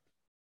done,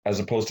 as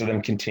opposed to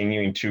them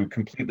continuing to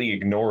completely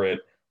ignore it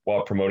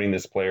while promoting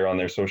this player on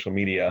their social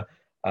media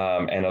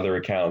and other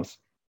accounts.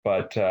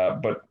 But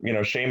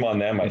shame on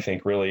them, I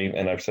think, really.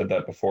 And I've said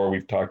that before.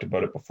 We've talked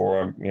about it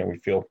before. We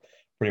feel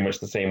pretty much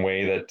the same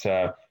way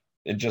that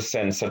it just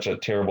sends such a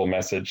terrible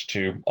message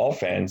to all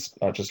fans,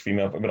 not just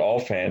female, but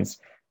all fans,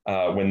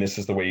 when this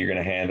is the way you're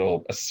going to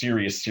handle a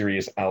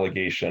serious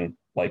allegation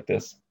like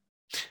this.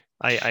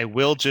 I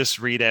will just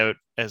read out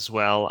as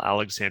well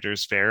Alexander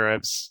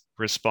Zverev's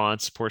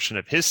response portion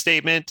of his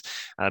statement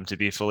to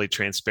be fully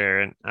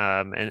transparent.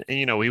 And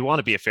we want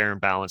to be a fair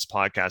and balanced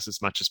podcast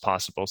as much as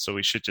possible. So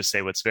we should just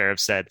say what Zverev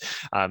said.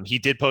 He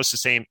did post the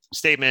same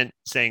statement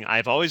saying,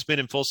 "I've always been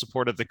in full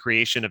support of the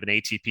creation of an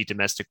ATP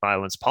domestic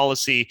violence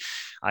policy.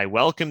 I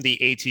welcome the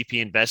ATP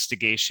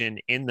investigation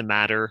in the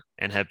matter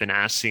and have been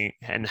asking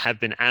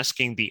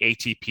the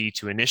ATP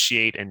to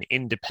initiate an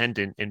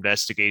independent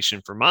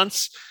investigation for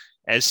months.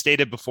 As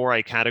stated before,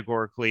 I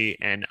categorically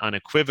and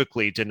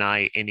unequivocally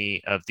deny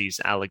any of these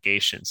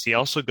allegations." He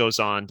also goes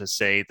on to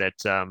say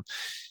that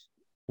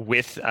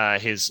with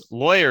his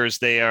lawyers,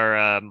 they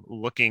are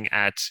looking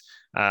at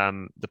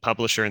the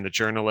publisher and the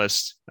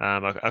journalist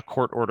a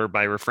court order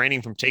by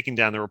refraining from taking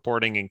down the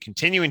reporting and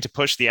continuing to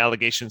push the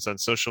allegations on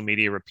social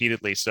media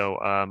repeatedly. So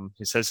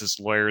he says his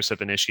lawyers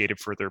have initiated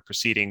further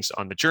proceedings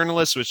on the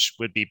journalist, which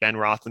would be Ben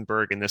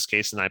Rothenberg in this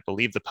case, and I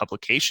believe the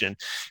publication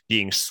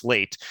being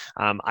Slate.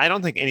 I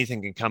don't think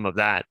anything can come of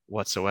that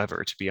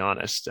whatsoever, to be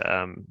honest.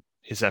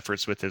 His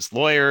efforts with his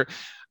lawyer,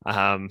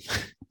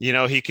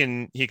 he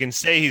can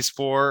say he's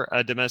for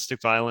a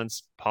domestic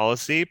violence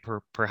policy.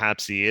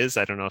 Perhaps he is.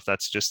 I don't know if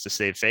that's just to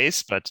save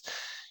face, but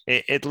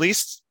at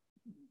least,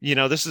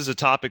 this is a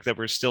topic that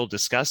we're still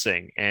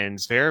discussing, and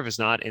Zverev is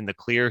not in the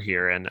clear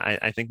here. And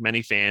I think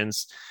many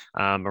fans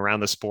around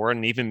the sport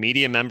and even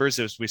media members,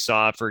 as we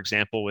saw, for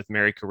example, with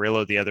Mary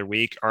Carrillo the other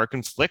week, are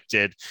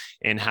conflicted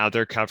in how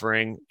they're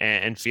covering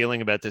and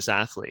feeling about this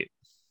athlete.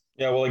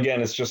 Yeah, well,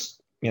 again, it's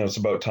just, it's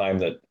about time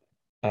that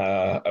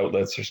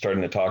outlets are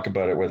starting to talk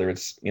about it, whether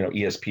it's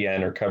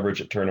ESPN or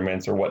coverage at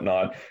tournaments or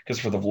whatnot. Because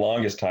for the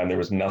longest time there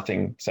was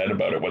nothing said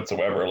about it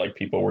whatsoever. Like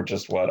people were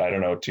just I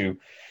don't know, too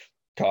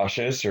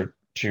cautious or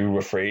too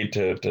afraid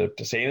to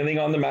say anything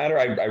on the matter.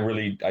 I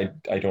really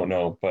I don't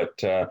know. But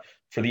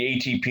for the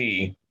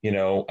ATP,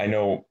 I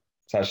know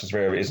Sasha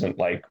Zverev isn't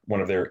like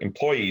one of their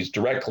employees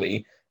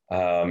directly.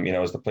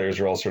 As the players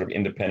are all sort of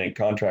independent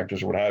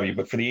contractors or what have you.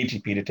 But for the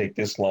ATP to take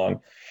this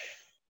long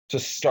to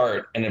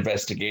start an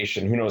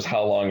investigation. Who knows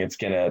how long it's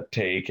going to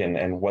take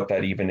and what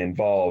that even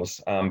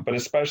involves. But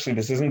especially,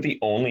 this isn't the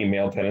only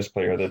male tennis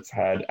player that's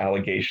had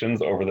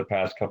allegations over the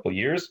past couple of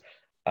years.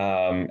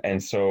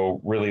 And so,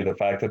 really, the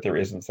fact that there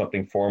isn't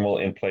something formal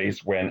in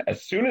place when,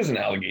 as soon as an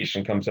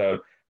allegation comes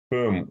out,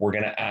 boom, we're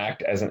going to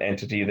act as an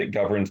entity that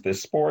governs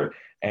this sport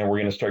and we're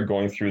going to start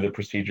going through the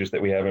procedures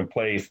that we have in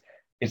place.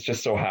 It's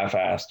just so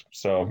half-assed.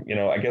 So,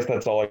 I guess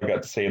that's all I've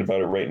got to say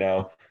about it right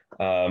now.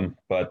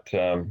 But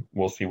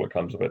we'll see what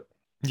comes of it.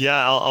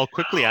 Yeah, I'll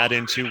quickly add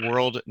into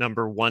world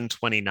number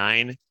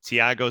 129.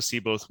 Thiago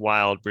Seboth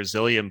Wild,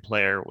 Brazilian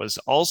player, was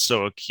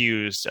also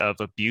accused of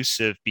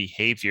abusive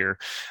behavior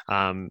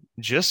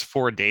just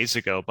 4 days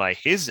ago by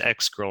his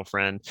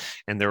ex-girlfriend.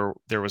 And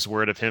there was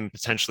word of him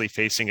potentially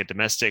facing a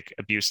domestic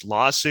abuse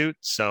lawsuit.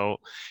 So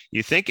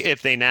you think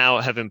if they now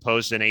have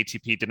imposed an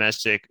ATP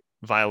domestic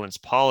violence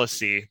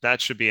policy,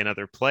 that should be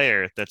another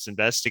player that's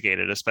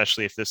investigated,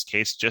 especially if this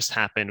case just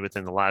happened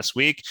within the last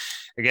week.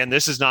 Again,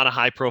 this is not a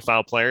high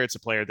profile player. It's a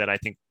player that I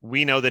think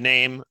we know the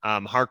name.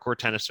 Hardcore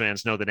tennis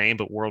fans know the name,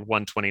 but World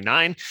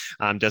 129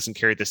 doesn't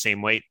carry the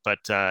same weight. But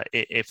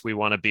if we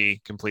want to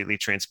be completely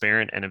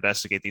transparent and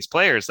investigate these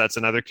players, that's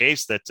another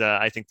case that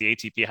I think the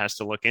ATP has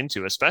to look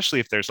into, especially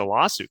if there's a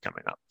lawsuit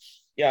coming up.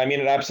 Yeah, I mean,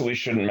 it absolutely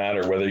shouldn't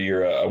matter whether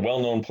you're a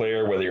well-known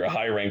player, whether you're a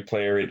high-ranked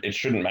player. It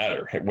shouldn't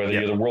matter whether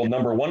you're the world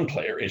number one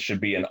player. It should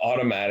be an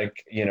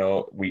automatic.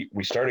 We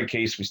start a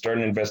case, we start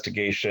an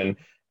investigation,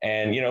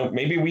 and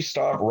maybe we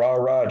stop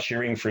rah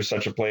cheering for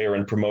such a player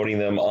and promoting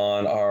them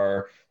on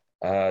our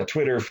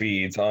Twitter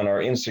feeds, on our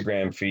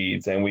Instagram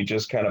feeds, and we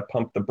just kind of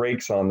pump the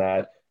brakes on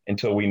that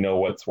until we know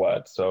what's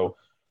what. So,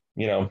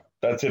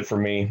 that's it for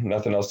me.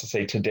 Nothing else to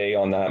say today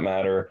on that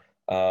matter.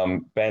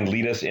 Ben,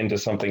 lead us into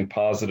something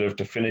positive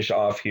to finish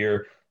off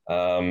here,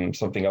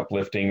 something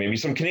uplifting, maybe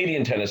some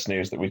Canadian tennis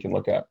news that we can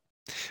look at.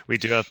 We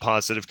do have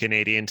positive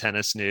Canadian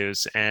tennis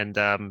news, and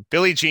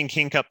Billie Jean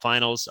King Cup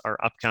finals are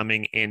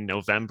upcoming in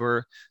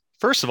November.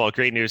 First of all,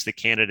 great news that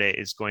Canada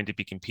is going to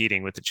be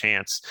competing with a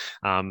chance.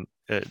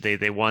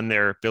 They won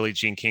their Billie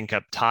Jean King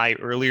Cup tie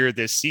earlier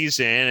this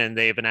season, and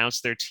they've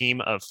announced their team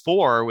of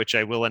 4, which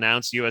I will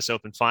announce. U.S.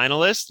 Open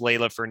finalist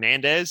Leylah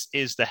Fernandez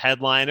is the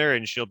headliner,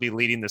 and she'll be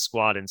leading the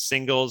squad in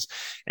singles,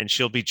 and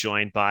she'll be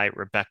joined by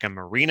Rebecca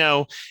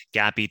Marino,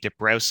 Gabby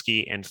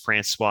Dabrowski, and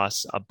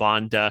Françoise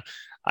Abanda.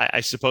 I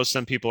suppose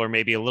some people are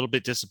maybe a little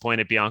bit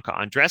disappointed Bianca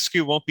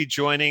Andreescu won't be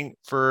joining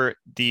for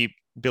the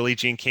Billie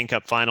Jean King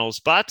Cup finals,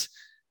 but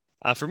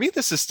for me,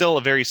 this is still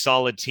a very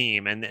solid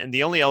team. And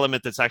the only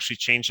element that's actually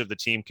changed of the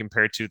team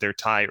compared to their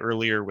tie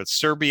earlier with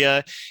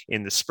Serbia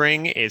in the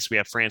spring is we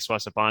have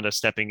Françoise Abanda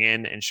stepping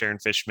in and Sharon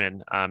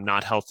Fishman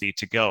not healthy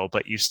to go.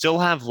 But you still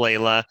have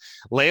Leylah.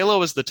 Leylah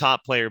was the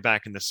top player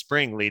back in the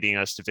spring, leading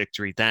us to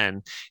victory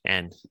then.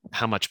 And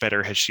how much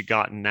better has she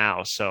gotten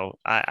now? So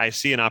I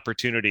see an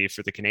opportunity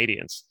for the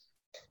Canadians.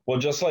 Well,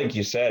 just like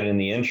you said in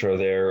the intro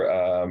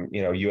there,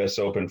 U.S.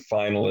 Open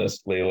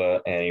finalist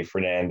Leylah Annie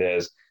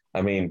Fernandez.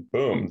 I mean,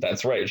 boom,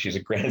 that's right. She's a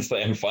Grand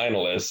Slam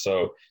finalist.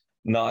 So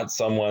not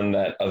someone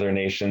that other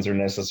nations are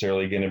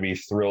necessarily going to be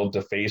thrilled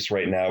to face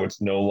right now. It's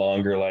no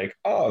longer like,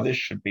 oh, this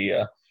should be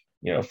a,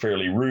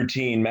 fairly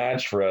routine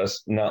match for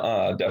us.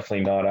 Nuh-uh,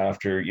 definitely not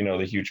after,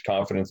 the huge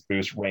confidence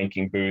boost,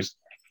 ranking boost,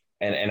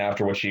 and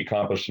after what she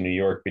accomplished in New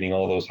York, beating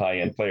all those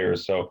high-end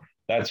players. So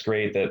that's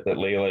great that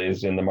Leylah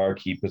is in the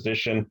marquee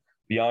position.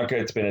 Bianca,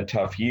 it's been a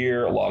tough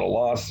year, a lot of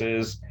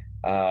losses.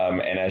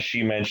 And as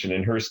she mentioned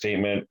in her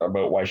statement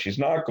about why she's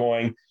not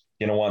going,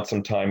 want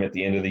some time at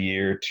the end of the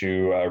year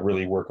to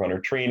really work on her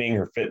training,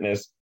 her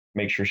fitness,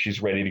 make sure she's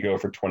ready to go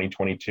for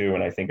 2022.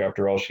 And I think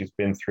after all she's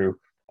been through,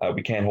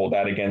 we can't hold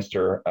that against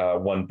her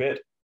one bit.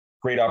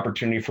 Great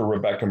opportunity for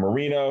Rebecca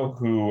Marino,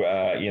 who,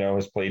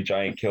 has played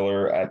giant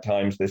killer at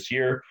times this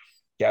year.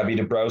 Gabby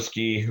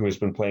Dabrowski, who has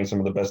been playing some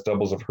of the best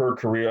doubles of her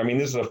career. I mean,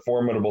 this is a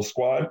formidable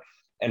squad.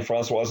 And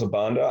Françoise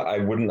Abanda, I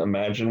wouldn't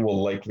imagine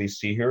we'll likely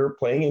see her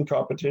playing in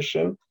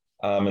competition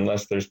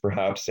unless there's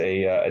perhaps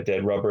a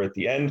dead rubber at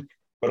the end.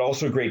 But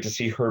also great to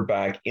see her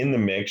back in the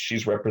mix.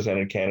 She's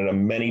represented Canada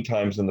many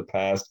times in the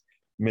past,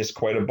 missed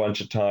quite a bunch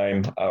of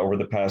time over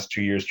the past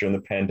 2 years during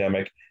the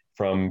pandemic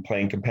from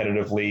playing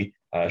competitively.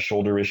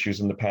 Shoulder issues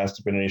in the past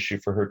have been an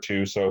issue for her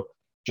too. So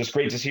just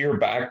great to see her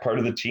back, part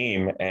of the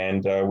team.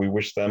 And we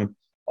wish them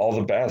all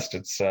the best.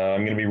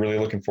 I'm going to be really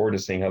looking forward to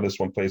seeing how this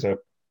one plays out.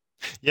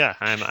 Yeah,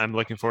 I'm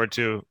looking forward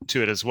to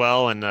it as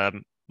well.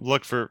 And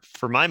look, for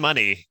my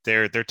money,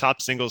 their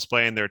top singles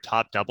player and their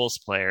top doubles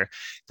player,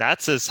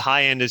 that's as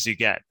high end as you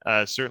get.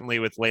 Certainly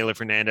with Leylah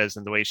Fernandez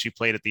and the way she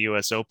played at the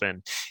US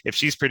Open, if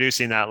she's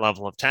producing that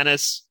level of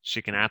tennis,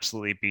 she can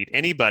absolutely beat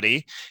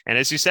anybody. And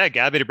as you said,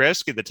 Gabby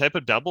Dabrowski, the type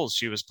of doubles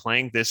she was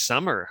playing this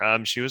summer,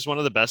 she was one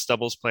of the best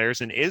doubles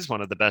players and is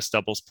one of the best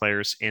doubles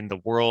players in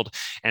the world.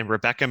 And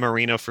Rebecca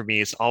Marino, for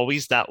me, is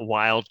always that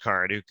wild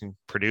card who can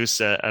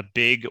produce a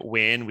big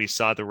win. We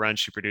saw the run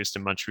she produced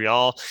in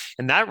Montreal,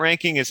 and that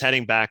ranking is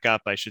heading back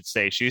up, I should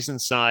say. She's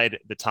inside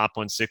the top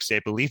 160, I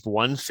believe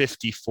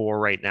 154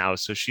 right now.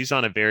 So she's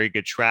on a very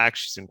good track.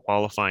 She's in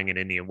qualifying in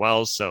Indian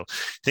Wells. So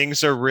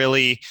things are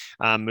really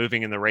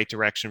moving in the right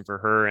direction for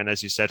her. And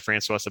as you said,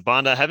 Françoise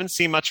Abanda, haven't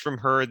seen much from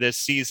her this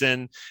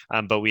season,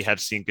 but we have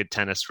seen good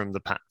tennis from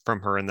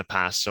her in the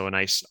past. So a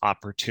nice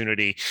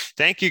opportunity.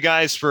 Thank you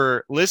guys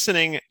for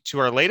listening to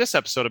our latest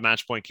episode of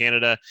Matchpoint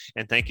Canada.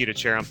 And thank you to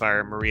chair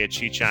umpire Maria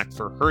Cicak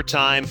for her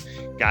time.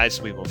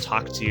 Guys, we will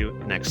talk to you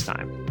next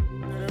time.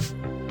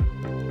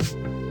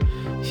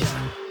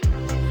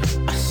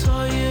 I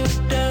saw you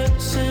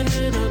dancing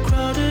in a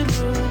crowded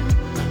room.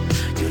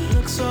 You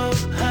look so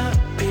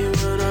happy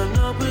when I'm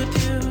not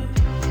with you.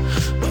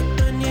 But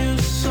then you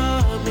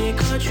saw me,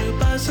 caught you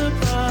by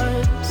surprise.